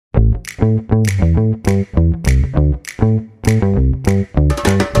Hey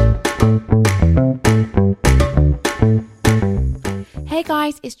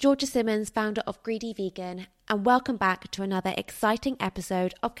guys, it's Georgia Simmons, founder of Greedy Vegan, and welcome back to another exciting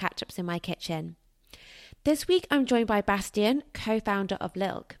episode of Catch Ups in My Kitchen. This week I'm joined by Bastian, co-founder of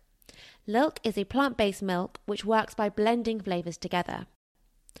Lilk. Lilk is a plant-based milk which works by blending flavours together.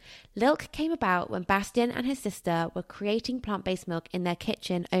 Lilk came about when Bastian and his sister were creating plant-based milk in their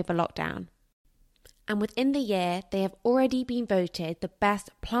kitchen over lockdown. And within the year, they have already been voted the best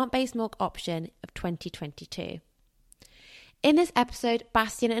plant-based milk option of 2022. In this episode,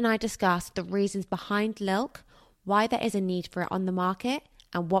 Bastian and I discussed the reasons behind Lilk, why there is a need for it on the market,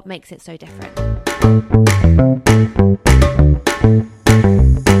 and what makes it so different.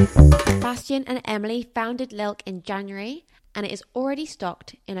 Bastian and Emily founded Lilk in January, and it is already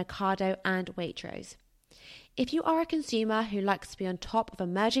stocked in Ocado and Waitrose. If you are a consumer who likes to be on top of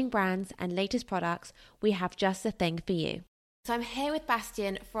emerging brands and latest products, we have just the thing for you. So I'm here with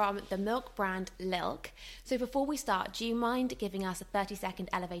Bastian from the milk brand Lilk. So before we start, do you mind giving us a 30-second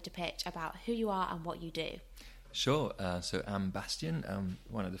elevator pitch about who you are and what you do? Sure. So I'm Bastian. I'm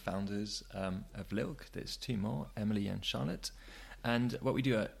one of the founders of Lilk. There's two more, Emily and Charlotte. And what we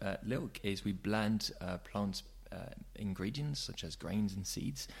do at Lilk is we blend plant ingredients such as grains and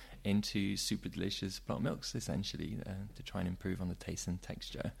seeds into super delicious plant milks, essentially, to try and improve on the taste and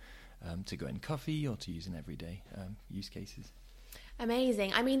texture. To go in coffee or to use in everyday use cases.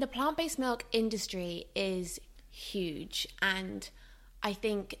 Amazing. I mean, the plant-based milk industry is huge. And I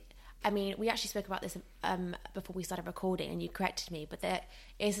think, we actually spoke about this before we started recording and you corrected me, but there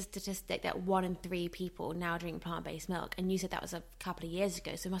is a statistic that 1 in 3 people now drink plant-based milk. And you said that was a couple of years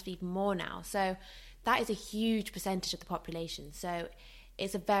ago, so it must be even more now. So that is a huge percentage of the population. So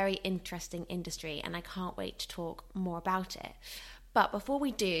it's a very interesting industry and I can't wait to talk more about it. But before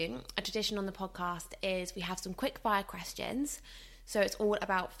we do, a tradition on the podcast is we have some quick fire questions. So it's all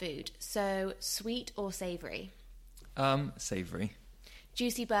about food. So sweet or savoury? Savoury.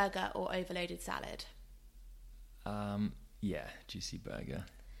 Juicy burger or overloaded salad? Yeah, juicy burger.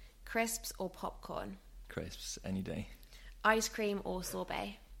 Crisps or popcorn? Crisps, any day. Ice cream or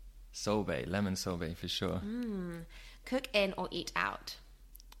sorbet? Sorbet, lemon sorbet for sure. Cook in or eat out?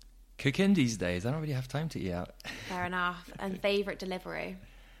 Cooking these days, I don't really have time to eat out. Fair enough. And favourite delivery?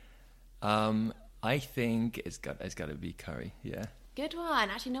 I think it's got to be curry, yeah. Good one.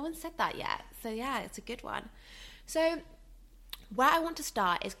 Actually, no one said that yet. So yeah, it's a good one. So where I want to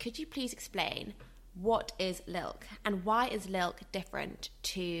start is, could you please explain what is Lilk and why is Lilk different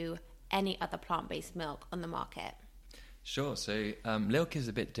to any other plant-based milk on the market? Sure. So Lilk is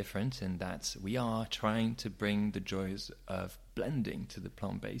a bit different in that we are trying to bring the joys of blending to the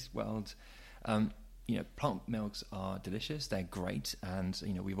plant-based world. Plant milks are delicious. They're great. And,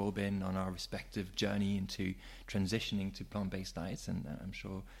 we've all been on our respective journey into transitioning to plant-based diets. And I'm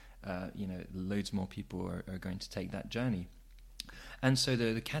sure, loads more people are going to take that journey. And so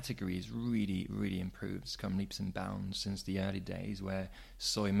the category has really, really improved. It's come leaps and bounds since the early days where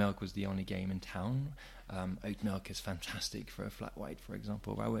soy milk was the only game in town. Oat milk is fantastic for a flat white, for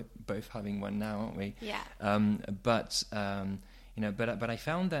example. Well, we're both having one now, aren't we? Yeah. But I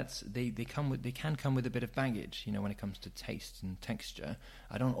found that they can come with a bit of baggage. When it comes to taste and texture,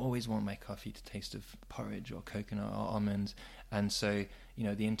 I don't always want my coffee to taste of porridge or coconut or almond. And so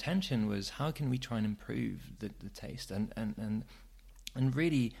the intention was, how can we try and improve the taste and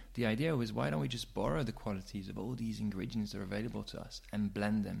really, the idea was, why don't we just borrow the qualities of all these ingredients that are available to us and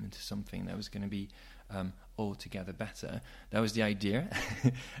blend them into something that was going to be altogether better? That was the idea.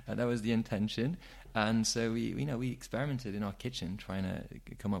 That was the intention. And so we experimented in our kitchen trying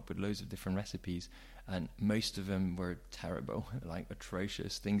to come up with loads of different recipes. And most of them were terrible, like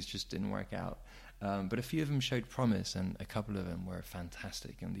atrocious. Things just didn't work out. But a few of them showed promise and a couple of them were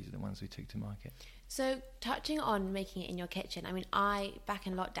fantastic. And these are the ones we took to market. So touching on making it in your kitchen, back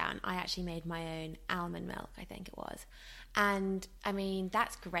in lockdown, I actually made my own almond milk, I think it was. And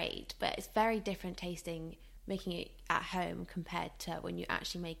that's great, but it's very different tasting making it at home compared to when you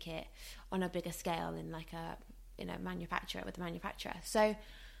actually make it on a bigger scale in like a manufacturer with a manufacturer. So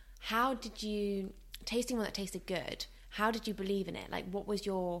how did you, tasting one that tasted good, how did you believe in it? Like, what was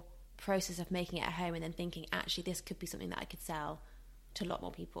your process of making it at home and then thinking, actually, this could be something that I could sell to a lot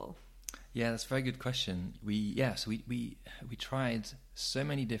more people? Yeah, that's a very good question. We tried so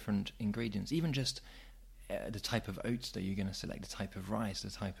many different ingredients, even just the type of oats that you're going to select, the type of rice, the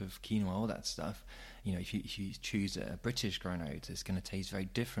type of quinoa, all that stuff. If you choose a British grown oat, it's going to taste very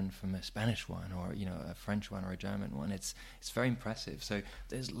different from a Spanish one, or a French one, or a German one. It's very impressive. So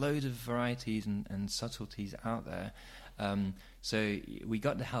there's loads of varieties and subtleties out there, So we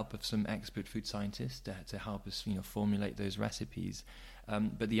got the help of some expert food scientists to help us, formulate those recipes.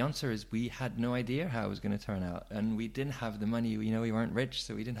 But the answer is we had no idea how it was going to turn out, and we didn't have the money. We weren't rich,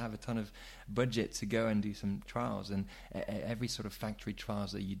 so we didn't have a ton of budget to go and do some trials. And every sort of factory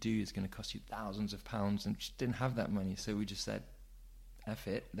trials that you do is going to cost you thousands of pounds, and we just didn't have that money. So we just said, F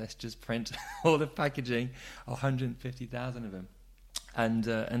it, let's just print all the packaging, 150,000 of them,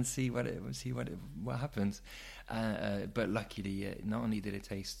 and see what happens. But luckily, not only did it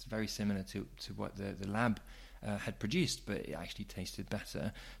taste very similar to what the lab had produced, but it actually tasted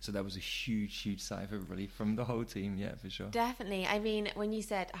better. So that was a huge sigh of relief from the whole team. Yeah, for sure. Definitely. I mean, when you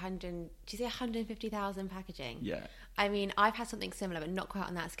said 100, did you say 150,000 packaging? Yeah. I mean, I've had something similar, but not quite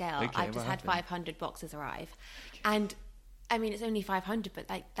on that scale. Okay, I've just had 500 boxes arrive. Okay. And I mean, it's only 500, but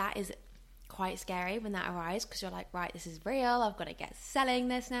like that is quite scary when that arrives, because you're like, right, this is real. I've got to get selling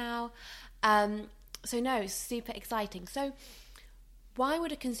this now. So no, super exciting. So why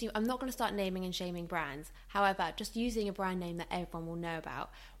would a consumer, I'm not going to start naming and shaming brands, however, just using a brand name that everyone will know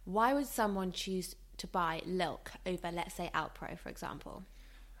about, why would someone choose to buy Lilk over, let's say, Alpro, for example?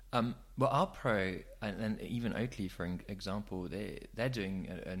 Well, Alpro and even Oatly, for example, they're doing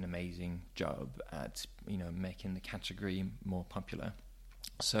an amazing job at making the category more popular.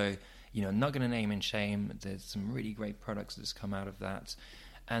 So I'm not going to name and shame. There's some really great products that's come out of that.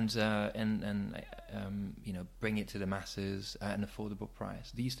 And bring it to the masses at an affordable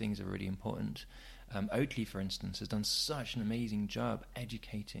price. These things are really important. Oatly, for instance, has done such an amazing job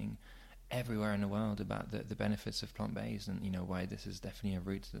educating everywhere in the world about the benefits of plant-based, and why this is definitely a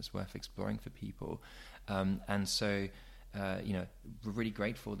route that's worth exploring for people. And so we're really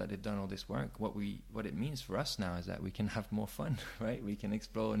grateful that they've done all this work. What it means for us now is that we can have more fun, right? We can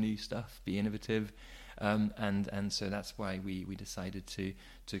explore new stuff, be innovative. And so that's why we decided to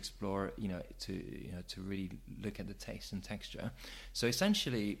explore, to really look at the taste and texture. So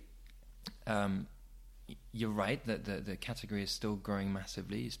essentially, you're right that the category is still growing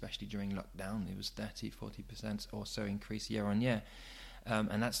massively, especially during lockdown. It was 30-40% or so increase year on year,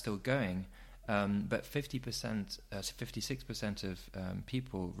 and that's still going. But 56% of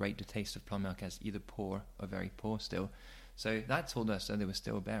people rate the taste of plum milk as either poor or very poor still. So that told us that there was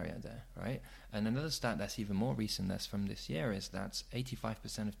still a barrier there, right? And another stat that's even more recent, that's from this year, is that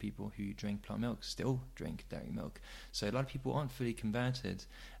 85% of people who drink plum milk still drink dairy milk. So a lot of people aren't fully converted,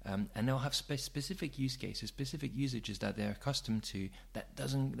 and they'll have specific use cases, specific usages that they're accustomed to that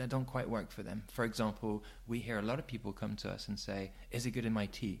don't quite work for them. For example, we hear a lot of people come to us and say, "Is it good in my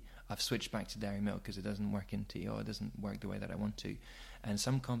tea? I've switched back to dairy milk because it doesn't work in tea, or it doesn't work the way that I want to." And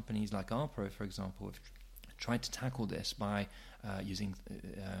some companies like Alpro, for example, have tried to tackle this by using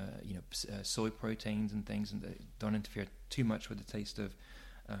soy proteins and things, and that don't interfere too much with the taste of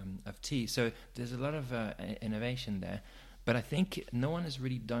tea. So there's a lot of innovation there, but I think no one has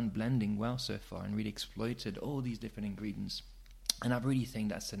really done blending well so far and really exploited all these different ingredients. And I really think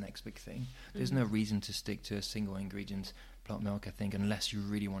that's the next big thing. There's no reason to stick to a single ingredient plant milk, I think, unless you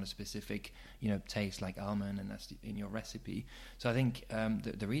really want a specific, taste like almond, and that's in your recipe. So I think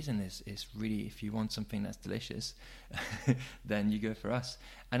the reason is really, if you want something that's delicious, then you go for us.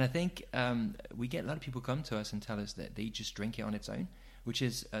 And I think we get a lot of people come to us and tell us that they just drink it on its own, which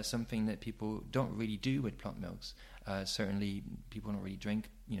is something that people don't really do with plant milks. Certainly, people don't really drink,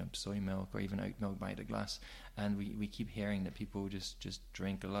 soy milk or even oat milk by the glass. And we keep hearing that people just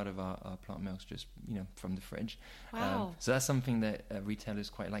drink a lot of our plant milks just, from the fridge. Wow. So that's something that retailers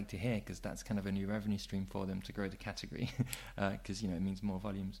quite like to hear, because that's kind of a new revenue stream for them to grow the category, because, it means more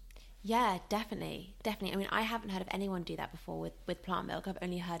volumes. Yeah, definitely. I mean, I haven't heard of anyone do that before with plant milk. I've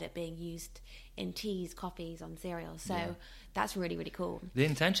only heard it being used in teas, coffees, on cereals. So that's really, really cool. The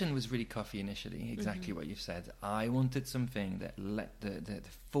intention was really coffee initially, exactly what you've said. I wanted something that let the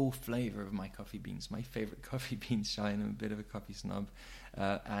full flavour of my coffee beans, my favourite coffee beans, shine. I'm a bit of a coffee snob.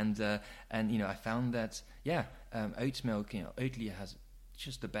 And I found that, oat milk, Oatly has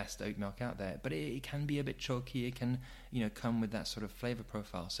just the best oat milk out there, but it can be a bit chalky. It can come with that sort of flavor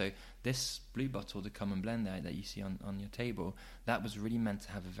profile. So this blue bottle, the common blend there that you see on your table, that was really meant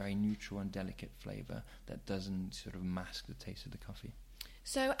to have a very neutral and delicate flavor that doesn't sort of mask the taste of the coffee.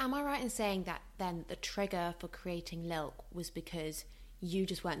 So am I right in saying that then the trigger for creating Lilk was because you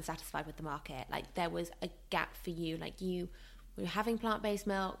just weren't satisfied with the market? Like there was a gap for you, like you were having plant-based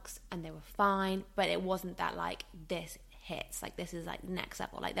milks and they were fine, but it wasn't that like this hits, like this is like next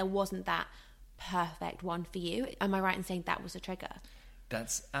level, like there wasn't that perfect one for you. Am I right in saying that was a trigger?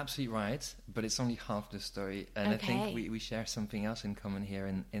 That's absolutely right, but it's only half the story. And Okay. I think we share something else in common here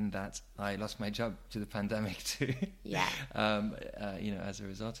in that I lost my job to the pandemic too. Yeah. As a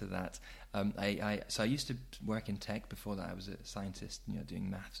result of that. So I used to work in tech. Before that I was a scientist, doing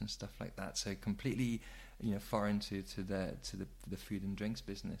maths and stuff like that. So completely, foreign to the food and drinks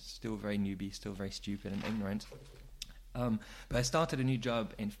business. Still very newbie, still very stupid and ignorant. But I started a new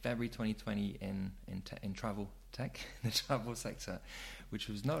job in February 2020 in travel tech, the travel sector, which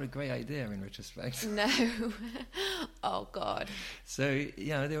was not a great idea in retrospect. No. Oh, God. So,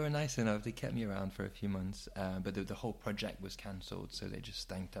 they were nice enough. They kept me around for a few months, but the whole project was cancelled, so they just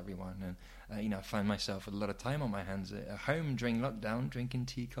thanked everyone. And, I find myself with a lot of time on my hands at home during lockdown, drinking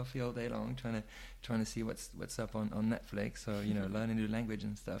tea, coffee all day long, trying to see what's up on Netflix, or, learn a new language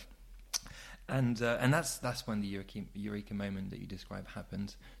and stuff. And that's when the eureka moment that you describe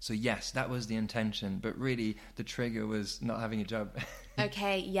happened. So yes, that was the intention, but really the trigger was not having a job.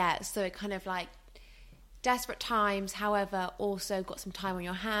 Okay, yeah. So it kind of like desperate times, however, also got some time on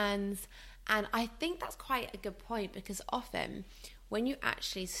your hands. And I think that's quite a good point, because often when you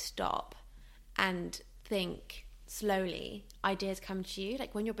actually stop and think slowly, ideas come to you.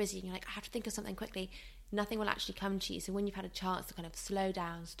 Like when you're busy and you're like, I have to think of something quickly, nothing will actually come to you. So when you've had a chance to kind of slow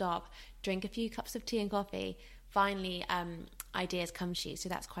down, stop, drink a few cups of tea and coffee, finally ideas come to you. So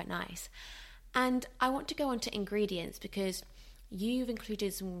that's quite nice. And I want to go on to ingredients, because you've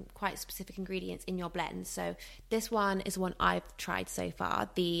included some quite specific ingredients in your blend. So this one is one I've tried so far,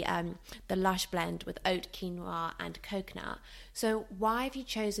 the Lush blend with oat, quinoa and coconut. So why have you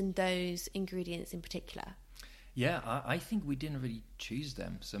chosen those ingredients in particular? Yeah, I think we didn't really choose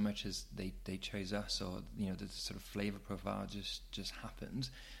them so much as they chose us, or the sort of flavor profile just happened.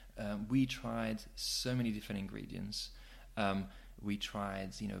 We tried so many different ingredients. We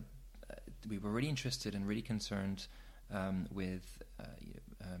tried, we were really interested and really concerned with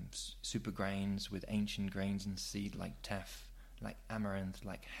super grains, with ancient grains and seed like teff, like amaranth,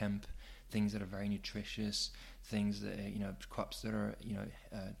 like hemp, things that are very nutritious, things that crops that are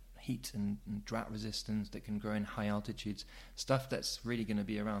heat and drought resistance, that can grow in high altitudes, stuff that's really going to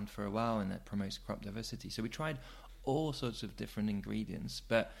be around for a while and that promotes crop diversity. So we tried all sorts of different ingredients,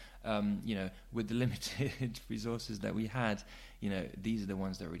 but with the limited resources that we had, these are the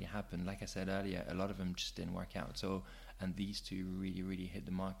ones that really happened. Like I said earlier, a lot of them just didn't work out. And these two really, really hit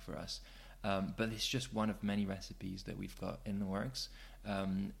the mark for us. But it's just one of many recipes that we've got in the works.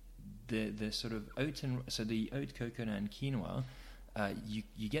 The sort of the oat, coconut, and quinoa.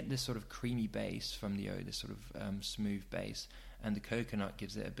 You get this sort of creamy base from the oat, this sort of smooth base, and the coconut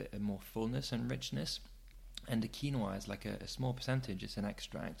gives it a bit more fullness and richness, and the quinoa is like a small percentage, it's an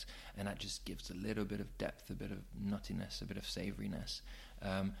extract, and that just gives a little bit of depth, a bit of nuttiness, a bit of savouriness.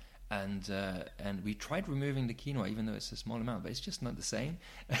 And we tried removing the quinoa, even though it's a small amount, but it's just not the same.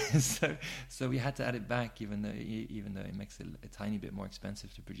 so we had to add it back, even though it makes it a tiny bit more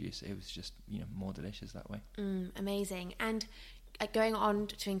expensive to produce. It was just more delicious that way. Amazing. And going on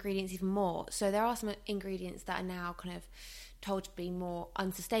to ingredients even more, so there are some ingredients that are now kind of told to be more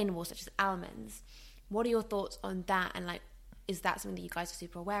unsustainable, such as almonds. What are your thoughts on that? And is that something that you guys are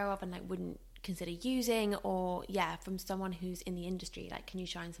super aware of and wouldn't consider using? Or from someone who's in the industry, can you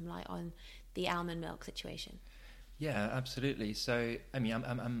shine some light on the almond milk situation? Yeah, absolutely. So, I mean,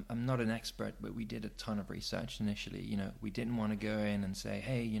 I'm not an expert, but we did a ton of research initially. We didn't want to go in and say,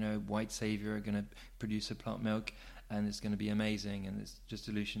 hey, White Savior are going to produce a plant milk and it's going to be amazing and it's just a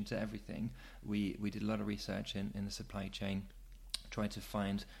solution to everything. We did a lot of research in the supply chain, tried to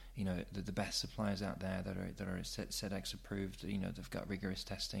find the best suppliers out there that are SEDEX approved, they've got rigorous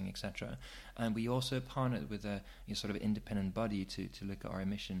testing, etc. And we also partnered with a sort of independent body to look at our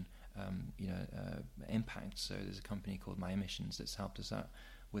emission impact. So there's a company called My Emissions that's helped us out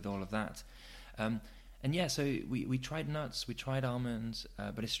with all of that. So we tried nuts, we tried almonds,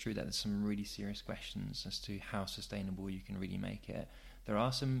 but it's true that there's some really serious questions as to how sustainable you can really make it. There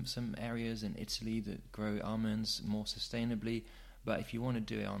are some areas in Italy that grow almonds more sustainably, but if you want to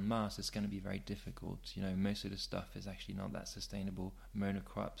do it en masse, it's going to be very difficult. Most of the stuff is actually not that sustainable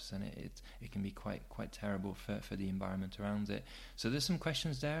monocrops, and it can be quite terrible for the environment around it. So there's some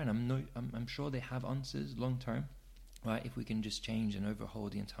questions there, and I'm sure they have answers long term, right? If we can just change and overhaul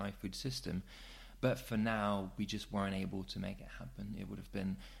the entire food system. But for now, we just weren't able to make it happen. It would have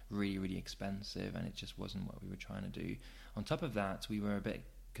been really, really expensive, and it just wasn't what we were trying to do. On top of that, we were a bit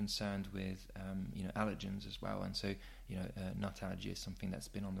concerned with allergens as well, and so nut allergy is something that's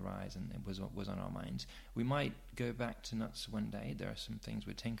been on the rise, and it was on our minds. We might go back to nuts one day. There are some things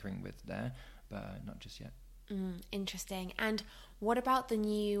we're tinkering with there, but not just yet. Interesting. And what about the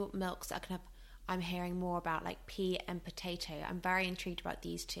new milks that are kind of I'm hearing more about like pea and potato. I'm very intrigued about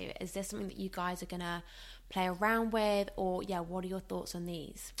these two. Is this something that you guys are going to play around with, or what are your thoughts on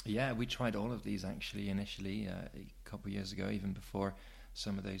these? Yeah, we tried all of these actually initially a couple of years ago, even before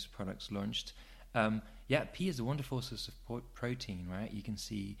some of those products launched. Pea is a wonderful source of protein, right? You can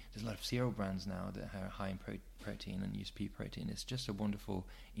see there's a lot of cereal brands now that are high in protein and use pea protein. It's just a wonderful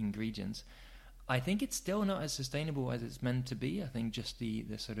ingredient. I think it's still not as sustainable as it's meant to be. I think just the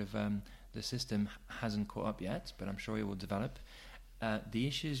sort of the system hasn't caught up yet, but I'm sure it will develop. The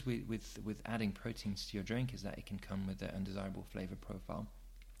issues with adding proteins to your drink is that it can come with an undesirable flavor profile.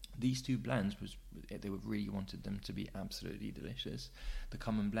 These two blends, they really wanted them to be absolutely delicious. The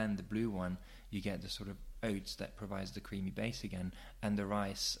common blend, the blue one, you get the sort of oats that provides the creamy base again, and the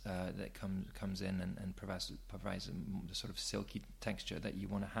rice that comes in and provides the sort of silky texture that you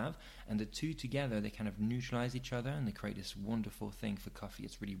want to have. And the two together, they kind of neutralize each other, and they create this wonderful thing for coffee.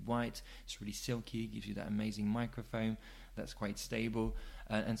 It's really white, it's really silky, gives you that amazing microfoam that's quite stable,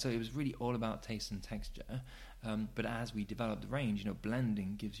 and so it was really all about taste and texture. But as we developed the range,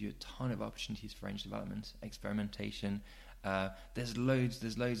 blending gives you a ton of opportunities for range development, experimentation. There's loads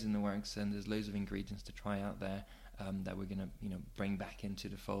in the works, and there's loads of ingredients to try out there that we're gonna bring back into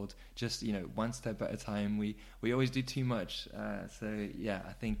the fold. Just one step at a time. We always do too much. So yeah,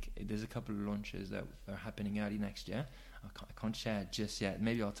 I think there's a couple of launches that are happening early next year. I can't share just yet.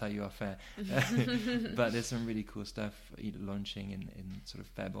 Maybe I'll tell you off air. But there's some really cool stuff launching in sort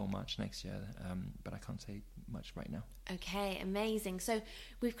of Feb or March next year. But I can't say much right now. Okay, amazing. So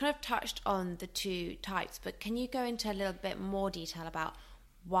we've kind of touched on the two types, but can you go into a little bit more detail about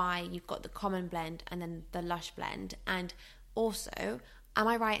why you've got the common blend and then the lush blend? And also, am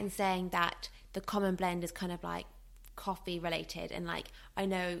I right in saying that the common blend is kind of like coffee related, and like I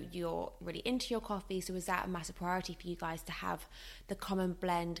know you're really into your coffee, so is that a massive priority for you guys to have the common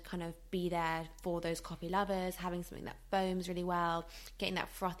blend kind of be there for those coffee lovers, having something that foams really well, getting that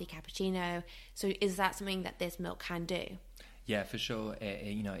frothy cappuccino? So is that something that this milk can do? Yeah, for sure.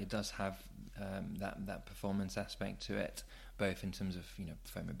 It does have that performance aspect to it, both in terms of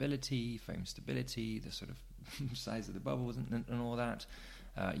foamability, foam stability, the sort of size of the bubbles and all that.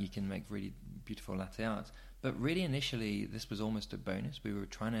 You can make really beautiful latte art. But really, initially, this was almost a bonus. We were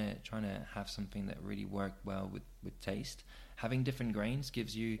trying to have something that really worked well with taste. Having different grains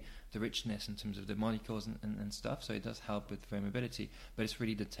gives you the richness in terms of the molecules and stuff, so it does help with foamability. But it's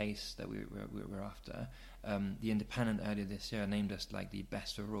really the taste that we're after. The Independent earlier this year named us like the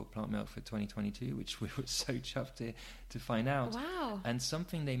best overall plant milk for 2022, which we were so chuffed to find out. Wow! And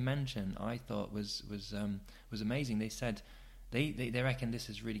something they mentioned I thought was amazing. They said they reckon this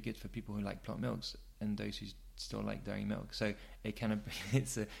is really good for people who like plant milks and those who still like dairy milk. So it kind of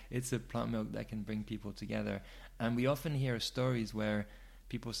it's a plant milk that can bring people together. And we often hear stories where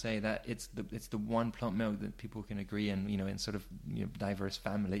people say that it's the one plant milk that people can agree in, in sort of diverse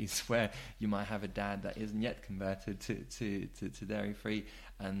families where you might have a dad that isn't yet converted to dairy free,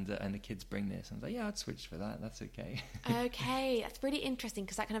 and the kids bring this and it's like, yeah, I'd switch for that. That's okay. Okay, that's really interesting,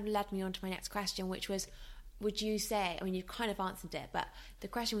 because that kind of led me on to my next question, which was, would you say, I mean, you kind of answered it, but the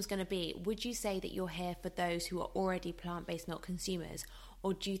question was going to be, would you say that you're here for those who are already plant-based milk consumers,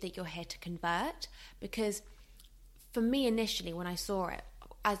 or do you think you're here to convert? Because for me, initially, when I saw it,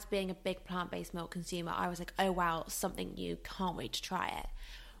 as being a big plant-based milk consumer, I was like, oh, wow, something new, can't wait to try it.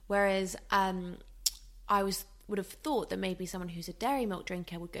 Whereas would have thought that maybe someone who's a dairy milk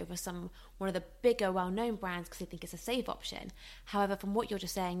drinker would go for one of the bigger, well-known brands because they think it's a safe option. However, from what you're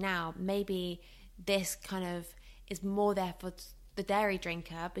just saying now, maybe this kind of is more there for the dairy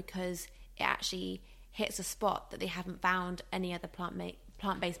drinker because it actually hits a spot that they haven't found any other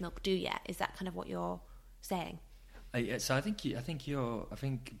plant-based milk do yet. Is that kind of what you're saying? So I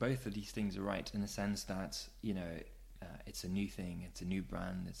think both of these things are right in the sense that it's a new thing, it's a new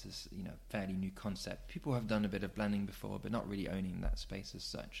brand, it's this fairly new concept. People have done a bit of blending before, but not really owning that space as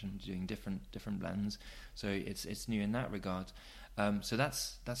such and doing different blends. So it's new in that regard. So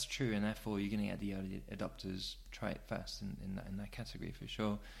that's true, and therefore you're going to get the early adopters try it first in that category for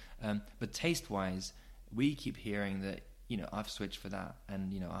sure. But taste-wise, we keep hearing that I've switched for that,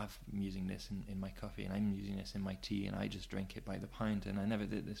 and I'm using this in my coffee, and I'm using this in my tea, and I just drink it by the pint, and I never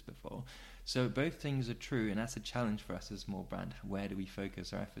did this before. So both things are true, and that's a challenge for us as a small brand. Where do we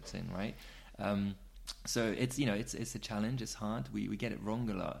focus our efforts in, right? So it's it's a challenge. It's hard. We get it wrong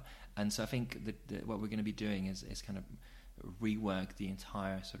a lot, and so I think that what we're going to be doing is kind of rework the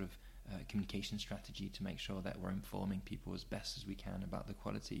entire sort of communication strategy to make sure that we're informing people as best as we can about the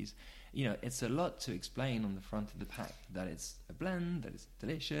qualities. It's a lot to explain on the front of the pack that it's a blend, that it's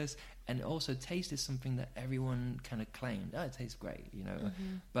delicious, and also taste is something that everyone kind of claimed. Oh, it tastes great, Mm-hmm.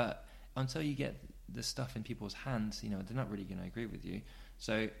 But until you get the stuff in people's hands, they're not really going to agree with you.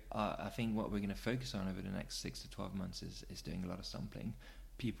 So I think what we're going to focus on over the next 6 to 12 months is doing a lot of sampling.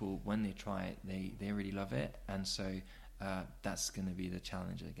 People, when they try it, they really love it, and so that's going to be the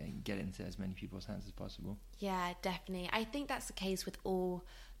challenge again, get it into as many people's hands as possible. Yeah, definitely. I think that's the case with all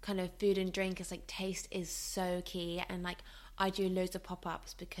kind of food and drink. Is like taste is so key, and like I do loads of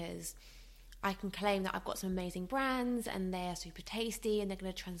pop-ups because I can claim that I've got some amazing brands and they're super tasty and they're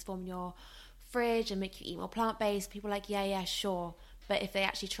going to transform your fridge and make you eat more plant-based. People are like, yeah, sure. But if they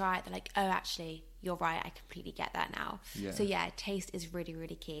actually try it, they're like, oh, actually, you're right, I completely get that now. Yeah. So yeah, taste is really,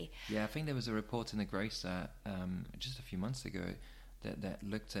 really key. Yeah, I think there was a report in the Grocer just a few months ago that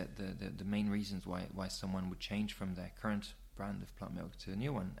looked at the main reasons why someone would change from their current brand of plant milk to a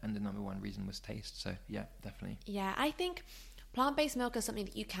new one, and the number one reason was taste. So yeah, definitely. Yeah, I think plant-based milk is something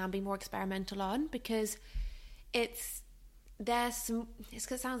that you can be more experimental on, because it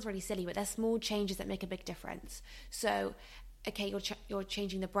sounds really silly, but there's small changes that make a big difference. So okay, you're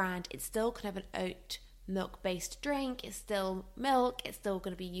changing the brand, it's still kind of an oat milk based drink, it's still milk, it's still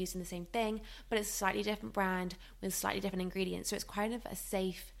going to be used in the same thing, but it's a slightly different brand with slightly different ingredients, so it's kind of a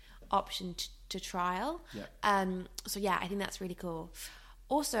safe option to trial. So yeah, I think that's really cool.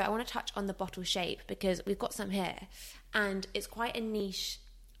 Also, I want to touch on the bottle shape, because we've got some here and it's quite a niche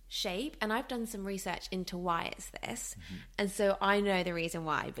shape, and I've done some research into why it's this, and so I know the reason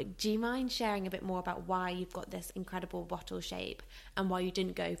why, but do you mind sharing a bit more about why you've got this incredible bottle shape and why you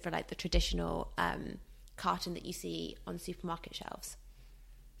didn't go for like the traditional carton that you see on supermarket shelves?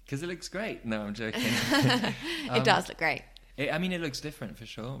 Because it looks great. No, I'm joking. It does look great. It looks different for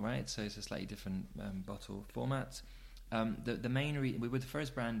sure, right? So it's a slightly different bottle format. The main we were the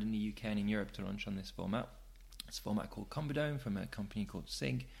first brand in the UK and in Europe to launch on this format. It's a format called Combidome from a company called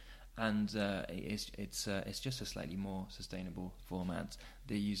SIG, and it's just a slightly more sustainable format.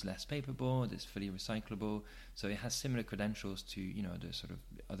 They use less paperboard, it's fully recyclable, so it has similar credentials to the sort of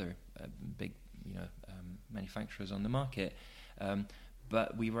other big manufacturers on the market.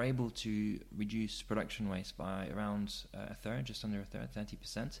 But we were able to reduce production waste by around a third, just under a third,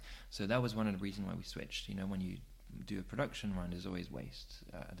 30%. So that was one of the reasons why we switched. When you do a production run, there's always waste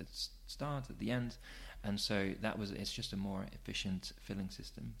at the start, at the end, and so it's just a more efficient filling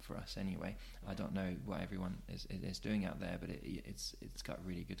system for us anyway. I don't know what everyone is doing out there, but it's got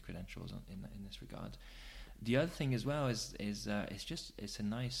really good credentials in this regard. The other thing as well is it's a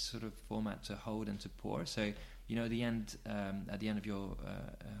nice sort of format to hold and to pour. So at the end of your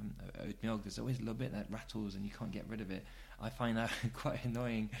oat milk, there's always a little bit that rattles and you can't get rid of it. I find that quite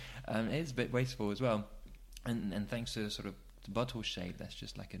annoying. It's a bit wasteful as well. And thanks to the sort of bottle shape, that's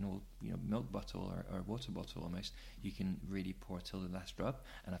just like an old milk bottle or a water bottle almost. You can really pour till the last drop,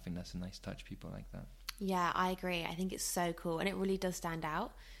 and I think that's a nice touch. People like that. Yeah, I agree. I think it's so cool, and it really does stand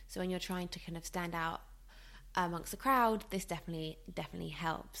out. So when you're trying to kind of stand out amongst the crowd, this definitely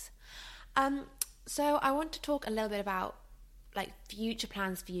helps. So I want to talk a little bit about like future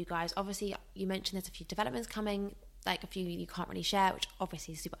plans for you guys. Obviously, you mentioned there's a few developments coming, like a few you can't really share, which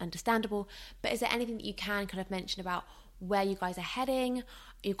obviously is super understandable, but is there anything that you can kind of mention about where you guys are heading?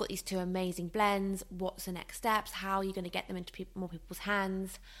 You've got these two amazing blends, what's the next steps, how are you going to get them into more people's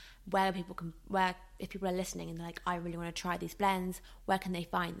hands, where if people are listening and they're like, I really want to try these blends, where can they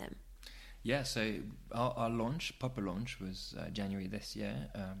find them? Yeah, so our proper launch was January this year.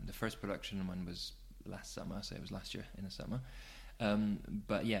 The first production one was last summer, so it was last year in the summer.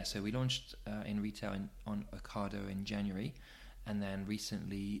 But yeah, so we launched in retail on Ocado in January, and then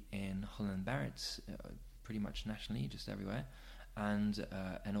recently in Holland Barrett, pretty much nationally, just everywhere. And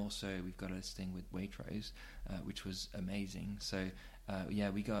also we've got a listing with Waitrose, which was amazing. So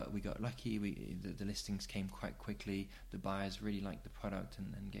we got lucky. The listings came quite quickly. The buyers really liked the product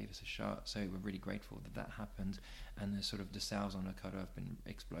and gave us a shot. So we're really grateful that happened. And the sales on Ocado have been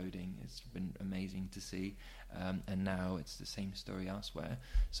exploding. It's been amazing to see. And now it's the same story elsewhere.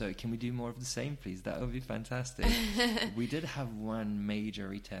 So can we do more of the same, please? That would be fantastic. We did have one major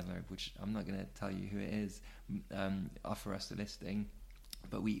retailer, which I'm not going to tell you who it is, offer us the listing.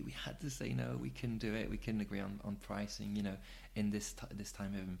 But we had to say no, we couldn't do it. We couldn't agree on pricing. In this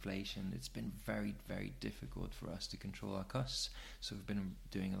time of inflation, it's been very, very difficult for us to control our costs. So we've been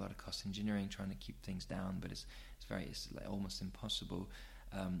doing a lot of cost engineering, trying to keep things down. But it's like almost impossible.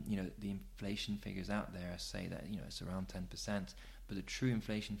 The inflation figures out there say that it's around 10%, but the true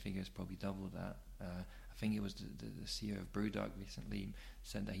inflation figure is probably double that. I think it was the CEO of BrewDog recently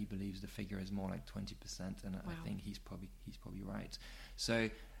said that he believes the figure is more like 20%, and wow. I think he's probably right. So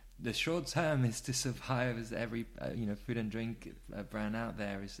the short term is to survive, as every food and drink brand out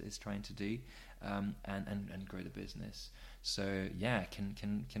there is trying to do. and grow the business. So yeah,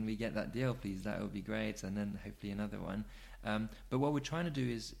 can we get that deal, please? That would be great, and then hopefully another one. But what we're trying to do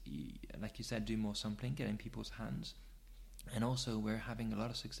is, like you said, do more sampling, get in people's hands, and also we're having a lot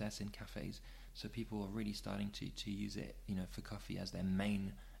of success in cafes. So people are really starting to use it, for coffee as their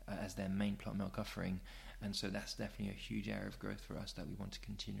main plant milk offering, and so that's definitely a huge area of growth for us that we want to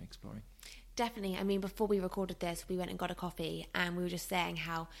continue exploring. Definitely. I mean, before we recorded this, we went and got a coffee, and we were just saying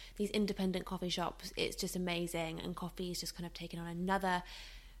how these independent coffee shops, it's just amazing, and coffee is just kind of taken on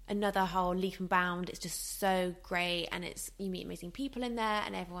another whole leap and bound. It's just so great, and you meet amazing people in there,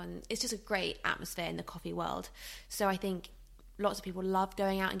 and it's just a great atmosphere in the coffee world. So I think lots of people love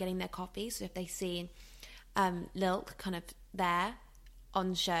going out and getting their coffee. So if they see Lilk kind of there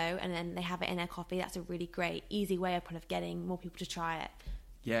on show and then they have it in their coffee, that's a really great, easy way of kind of getting more people to try it.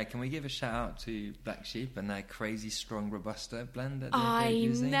 Yeah, can we give a shout out to Black Sheep and their crazy strong Robusta blend that they're I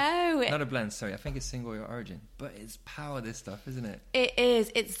using? know. Not a blend, sorry. I think it's single origin. But it's power, this stuff, isn't it? It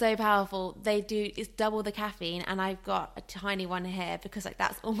is. It's so powerful. It's double the caffeine, and I've got a tiny one here because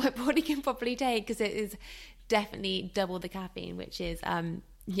that's all my body can probably take, because it is definitely double the caffeine, which is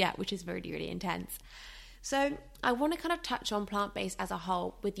really, really intense. So I want to kind of touch on plant-based as a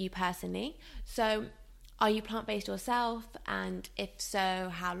whole with you personally. So are you plant-based yourself? And if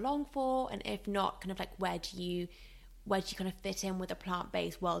so, how long for? And if not, kind of where do you kind of fit in with the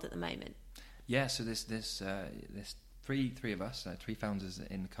plant-based world at the moment? Yeah, so there's three of us, three founders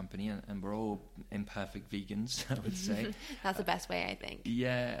in the company, and we're all imperfect vegans, I would say. That's the best way, I think.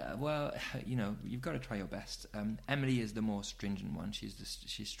 Yeah, well, you've got to try your best. Emily is the more stringent one. She's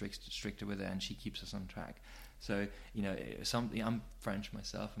stricter with it, and she keeps us on track. So, I'm French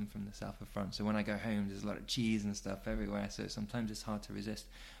myself. I'm from the south of France. So when I go home, there's a lot of cheese and stuff everywhere. So sometimes it's hard to resist.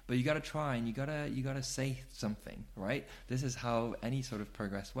 But you got to try, and you got to say something, right? This is how any sort of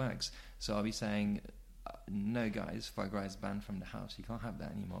progress works. So I'll be saying, no, guys, foie gras is banned from the house. You can't have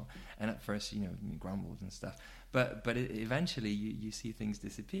that anymore. And at first, grumbles and stuff. But eventually, you see things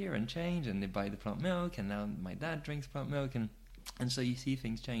disappear and change, and they buy the plant milk, and now my dad drinks plant milk, and so you see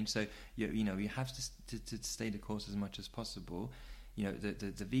things change. So you have to stay the course as much as possible.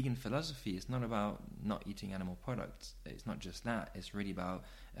 The vegan philosophy is not about not eating animal products. It's not just that. It's really about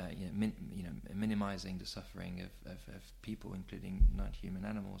minimizing the suffering of people, including non-human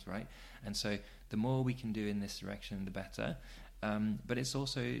animals, right? And so the more we can do in this direction, the better. But it's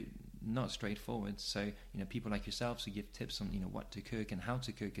also not straightforward. So people like yourselves who give tips on what to cook and how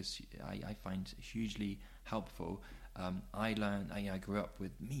to cook is I find hugely helpful. I grew up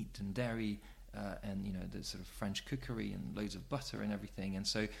with meat and dairy, and the sort of French cookery and loads of butter and everything, and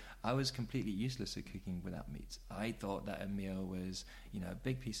so I was completely useless at cooking without meat. I thought that a meal was a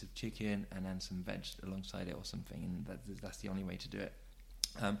big piece of chicken and then some veg alongside it or something, and that's the only way to do it.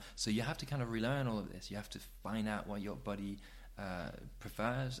 So you have to kind of relearn all of this. You have to find out what your body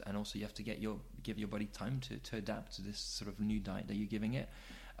prefers, and also you have to give your body time to adapt to this sort of new diet that you're giving it.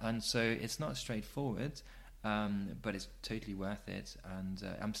 And so it's not straightforward. But it's totally worth it, and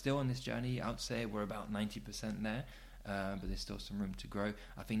I'm still on this journey. I would say we're about 90% there, but there's still some room to grow.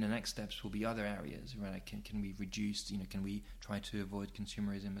 I think the next steps will be other areas, right? Can we reduce, can we try to avoid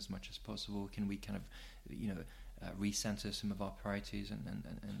consumerism as much as possible? Can we kind of, recenter some of our priorities and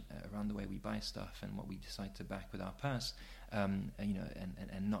around the way we buy stuff and what we decide to back with our purse, and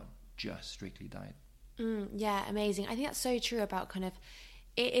not just strictly diet. Yeah, amazing. I think that's so true about kind of,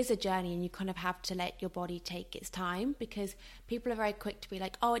 it is a journey, and you kind of have to let your body take its time, because people are very quick to be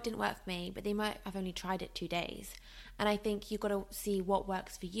like, oh, it didn't work for me, but they might have only tried it 2 days. And I think you've got to see what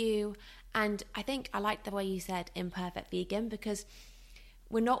works for you. And I think I like the way you said imperfect vegan, because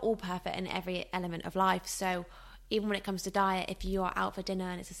we're not all perfect in every element of life. So even when it comes to diet, if you are out for dinner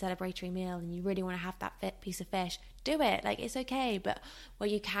and it's a celebratory meal and you really want to have that piece of fish, do it. It's okay. But where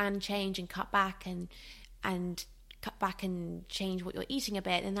you can change and cut back and change what you're eating a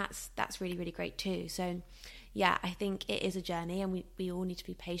bit, and that's really, really great too. So yeah, I think it is a journey, and we all need to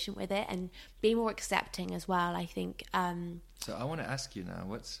be patient with it and be more accepting as well, I think. So I want to ask you now,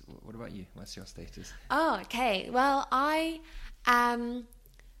 what about you? What's your status? Oh, okay. Well, I am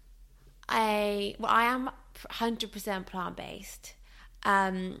 100% plant-based.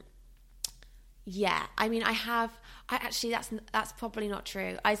 Yeah, I mean, that's probably not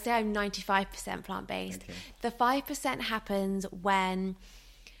true. I'd say I'm 95% plant-based. Okay. The 5% happens when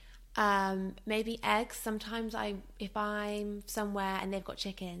maybe eggs. Sometimes if I'm somewhere and they've got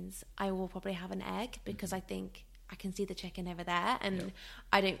chickens, I will probably have an egg, because I think I can see the chicken over there, and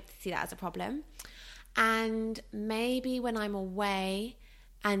I don't see that as a problem. And maybe when I'm away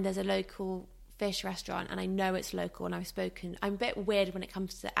and there's a local fish restaurant and I know it's local and I'm a bit weird when it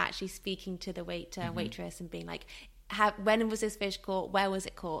comes to actually speaking to the waiter and waitress and being like, when was this fish caught? Where was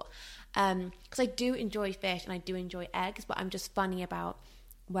it caught? Because I do enjoy fish and I do enjoy eggs, but I'm just funny about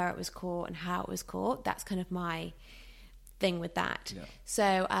where it was caught and how it was caught. That's kind of my thing with that. Yeah.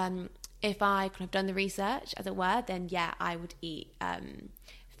 So if I could have done the research, as it were, then yeah, I would eat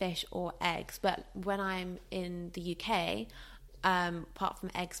fish or eggs. But when I'm in the UK, apart from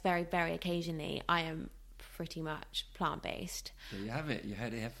eggs very, very occasionally, I am pretty much plant-based. There you have it. You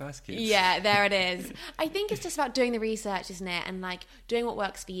heard it here first, kids. Yeah, there it is. I think it's just about doing the research, isn't it? And like doing what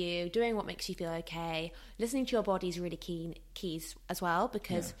works for you, doing what makes you feel okay. Listening to your body is really keys as well,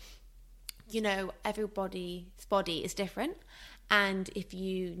 because you know, everybody's body is different. And if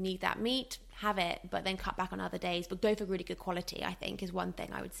you need that meat, have it, but then cut back on other days. But go for really good quality, I think, is one thing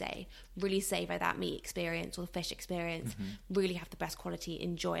I would say. Really savor that meat experience or fish experience. Really have the best quality.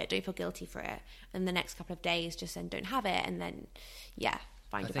 Enjoy it. Don't feel guilty for it. And the next couple of days, just then don't have it. And then, yeah,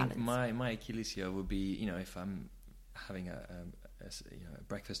 find a balance. I think my Achilles heel would be, you know, if I'm having a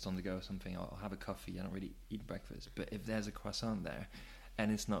breakfast on the go or something, I'll have a coffee. I don't really eat breakfast. But if there's a croissant there and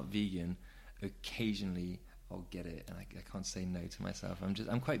it's not vegan, occasionally I'll get it, and I can't say no to myself.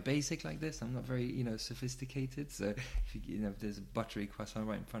 I'm quite basic like this. I'm not very, you know, sophisticated. So if there's a buttery croissant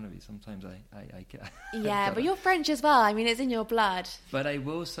right in front of me, sometimes I get. Yeah, but you're French as well. I mean, it's in your blood. But I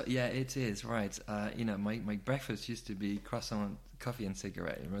will. Yeah, it is right. You know, my breakfast used to be croissant, coffee, and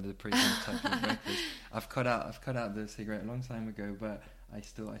cigarette. Remember the previous type of breakfast? I've cut out the cigarette a long time ago, but I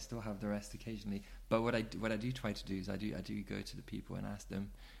still have the rest occasionally. But what I do try to do is I do go to the people and ask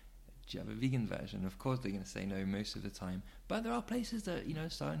them, do you have a vegan version? Of course they're going to say no most of the time, but there are places that, you know,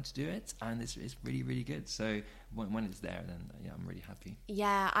 starting to do it, and it's really, really good. So when it's there, then yeah, I'm really happy.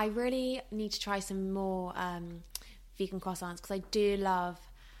 Yeah, I really need to try some more vegan croissants, because I do love,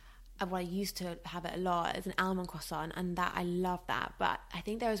 well, I used to have it a lot, as an almond croissant, and that I love that. But I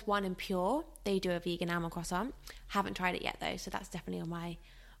think there is one in Pure, they do a vegan almond croissant. Haven't tried it yet though, so that's definitely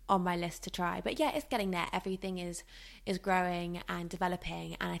on my list to try. But yeah, it's getting there. Everything is growing and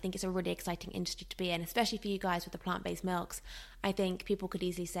developing, and I think it's a really exciting industry to be in, especially for you guys with the plant-based milks. I think people could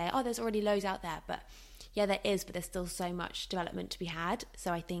easily say, oh, there's already loads out there, but yeah, there is, but there's still so much development to be had.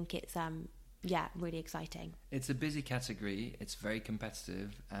 So I think it's really exciting. It's a busy category, it's very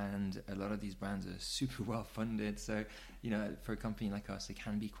competitive, and a lot of these brands are super well funded. So, you know, for a company like us, it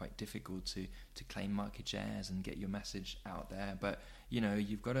can be quite difficult to claim market shares and get your message out there. But you know,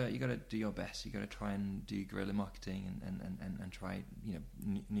 you got to do your best. You got to try and do guerrilla marketing and try, you know,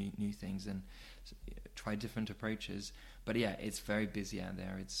 new things and try different approaches. But yeah, it's very busy out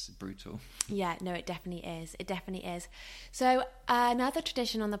there. It's brutal. Yeah, no, it definitely is. It definitely is. So another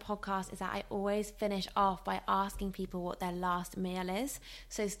tradition on the podcast is that I always finish off by asking people what their last meal is.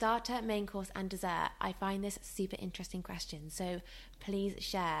 So starter, main course, and dessert. I find this super interesting question. So please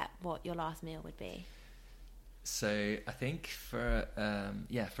share what your last meal would be. So I think for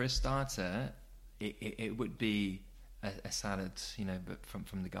a starter, it would be a salad, you know, but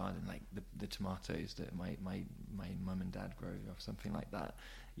from the garden, like the tomatoes that my mum and dad grow, or something like that,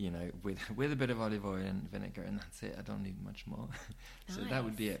 you know, with a bit of olive oil and vinegar, and that's it. I don't need much more. So that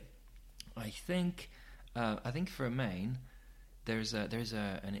would be it. I think for a main, there's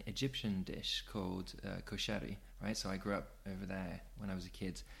an Egyptian dish called koshari, right? So I grew up over there when I was a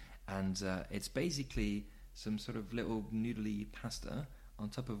kid, and it's basically some sort of little noodly pasta, on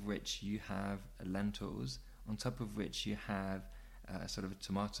top of which you have lentils, on top of which you have sort of a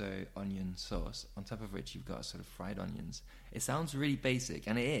tomato onion sauce, on top of which you've got sort of fried onions. It sounds really basic,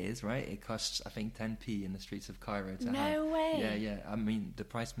 and it is, right? It costs, I think, 10p in the streets of Cairo to have. No way. Yeah. I mean, the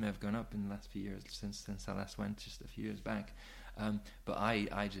price may have gone up in the last few years since I last went, just a few years back. But I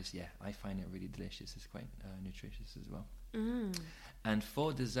find it really delicious. It's quite nutritious as well. And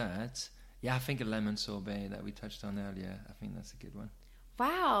for dessert, I think a lemon sorbet that we touched on earlier, I think that's a good one.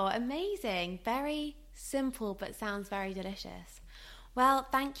 Wow, amazing. Very simple, but sounds very delicious. Well,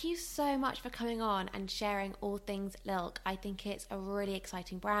 thank you so much for coming on and sharing all things Lilk. I think it's a really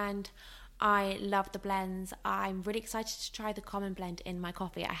exciting brand. I love the blends. I'm really excited to try the common blend in my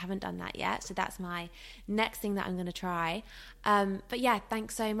coffee. I haven't done that yet, so that's my next thing that I'm going to try. But yeah,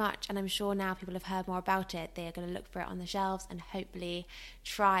 thanks so much. And I'm sure now people have heard more about it. They are going to look for it on the shelves and hopefully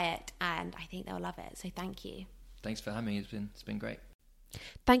try it. And I think they'll love it. So thank you. Thanks for having me. It's been great.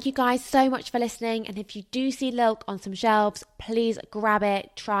 Thank you guys so much for listening, and if you do see Lilk on some shelves, please grab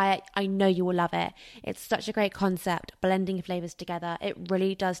it, try it. I know you will love it. It's such a great concept, blending flavours together. It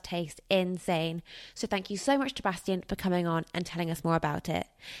really does taste insane. So thank you so much to Bastien for coming on and telling us more about it.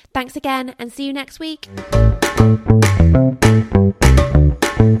 Thanks again, and see you next week.